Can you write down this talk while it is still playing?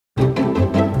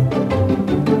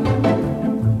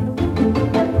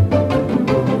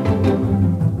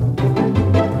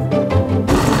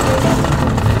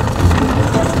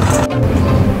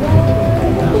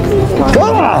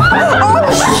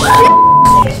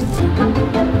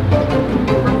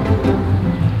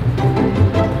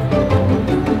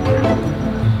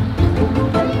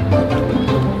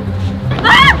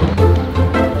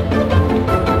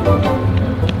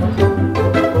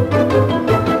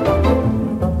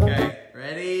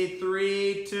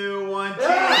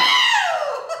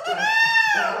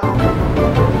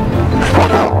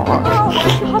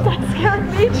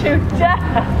To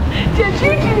death. Did you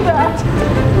do that?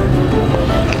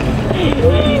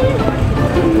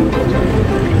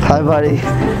 Hi, buddy.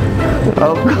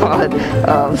 Oh God.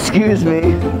 Excuse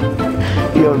me.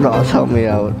 Yo, Ross, help me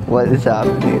out. What is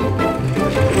happening?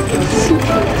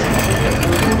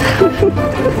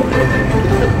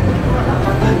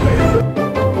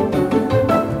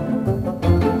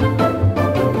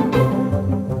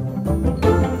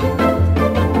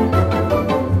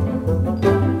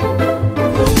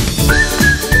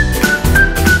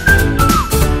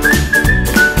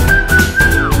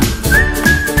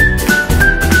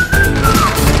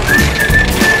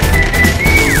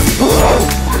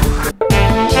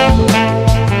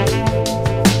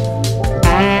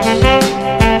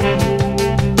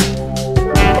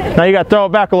 Now you gotta throw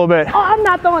it back a little bit. Oh, I'm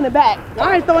not throwing it back.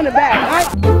 I ain't throwing it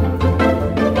back.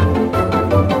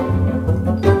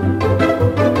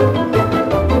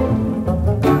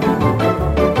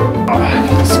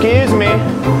 Excuse me.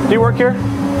 Do you work here?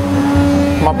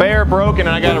 My bear broke and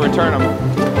I gotta return them.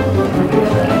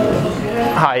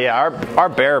 Hi, yeah, our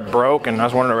bear broke and I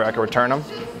was wondering if I could return them.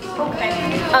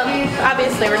 Okay.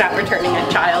 Obviously we're not returning a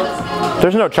child.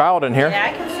 There's no child in here. Yeah,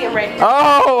 I can see him right here.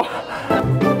 Oh!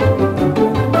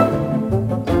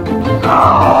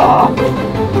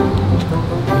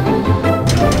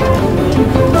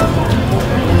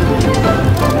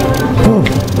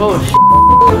 Oh, shit.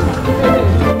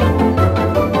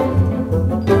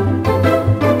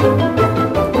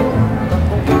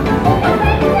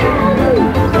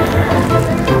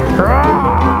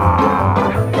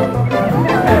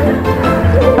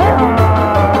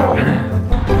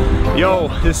 Yo,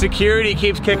 the security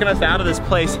keeps kicking us out of this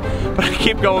place, but I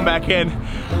keep going back in.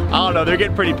 I don't know, they're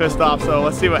getting pretty pissed off, so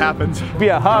let's see what happens. Be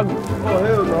a hug. Oh,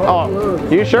 hell no. Oh,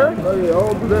 you sure? Oh, yeah, I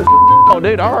don't do that. Oh,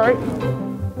 dude, all right.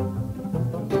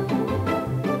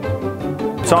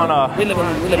 It's on, We live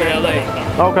in LA.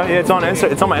 okay, yeah, it's on my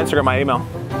Instagram, my email.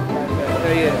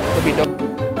 Yeah, it'll be dope.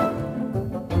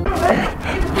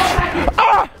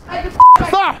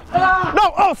 Stop!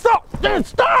 No, oh, stop! Dude,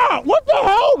 stop! What the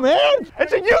hell, man?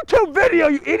 It's a YouTube video,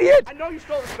 you idiot! I know you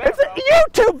stole the It's a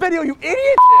YouTube video, you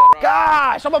idiot!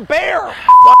 Gosh, I'm a bear!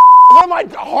 What am I,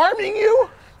 harming you?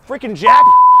 Freaking Jack!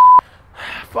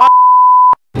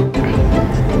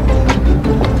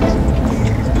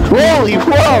 Holy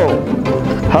whoa!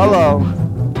 Hello.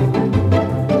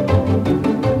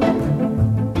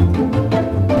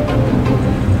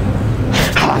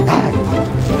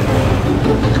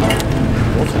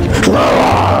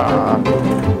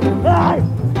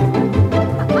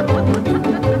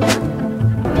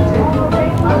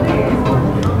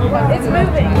 It's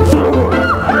moving.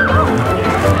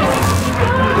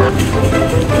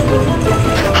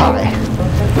 Hi.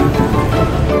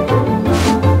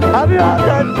 Happy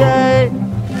Valentine's Day.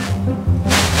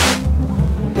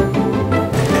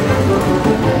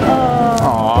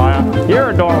 Aw, you're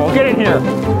adorable. Get in here.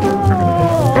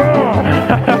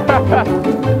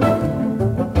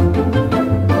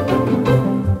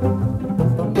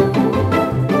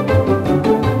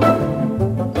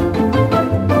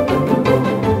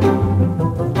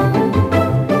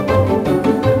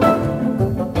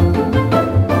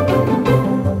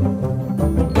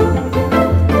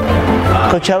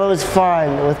 Coachella was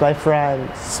fun with my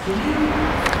friends. Is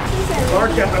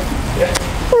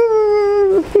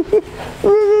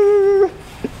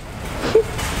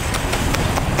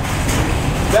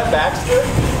that Baxter?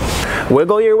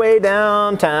 Wiggle your way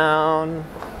downtown,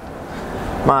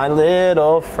 my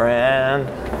little friend.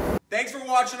 Thanks for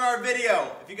watching our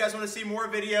video. If you guys want to see more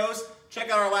videos, check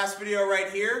out our last video right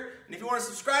here. And if you want to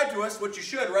subscribe to us, which you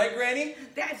should, right, Granny?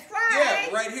 That's right.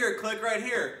 Yeah, right here. Click right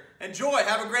here. Enjoy.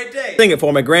 Have a great day. Sing it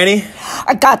for me, Granny.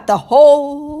 I got the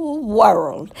whole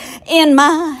world in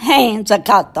my hands. I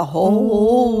got the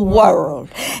whole world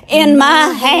in my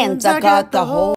hands. I got the whole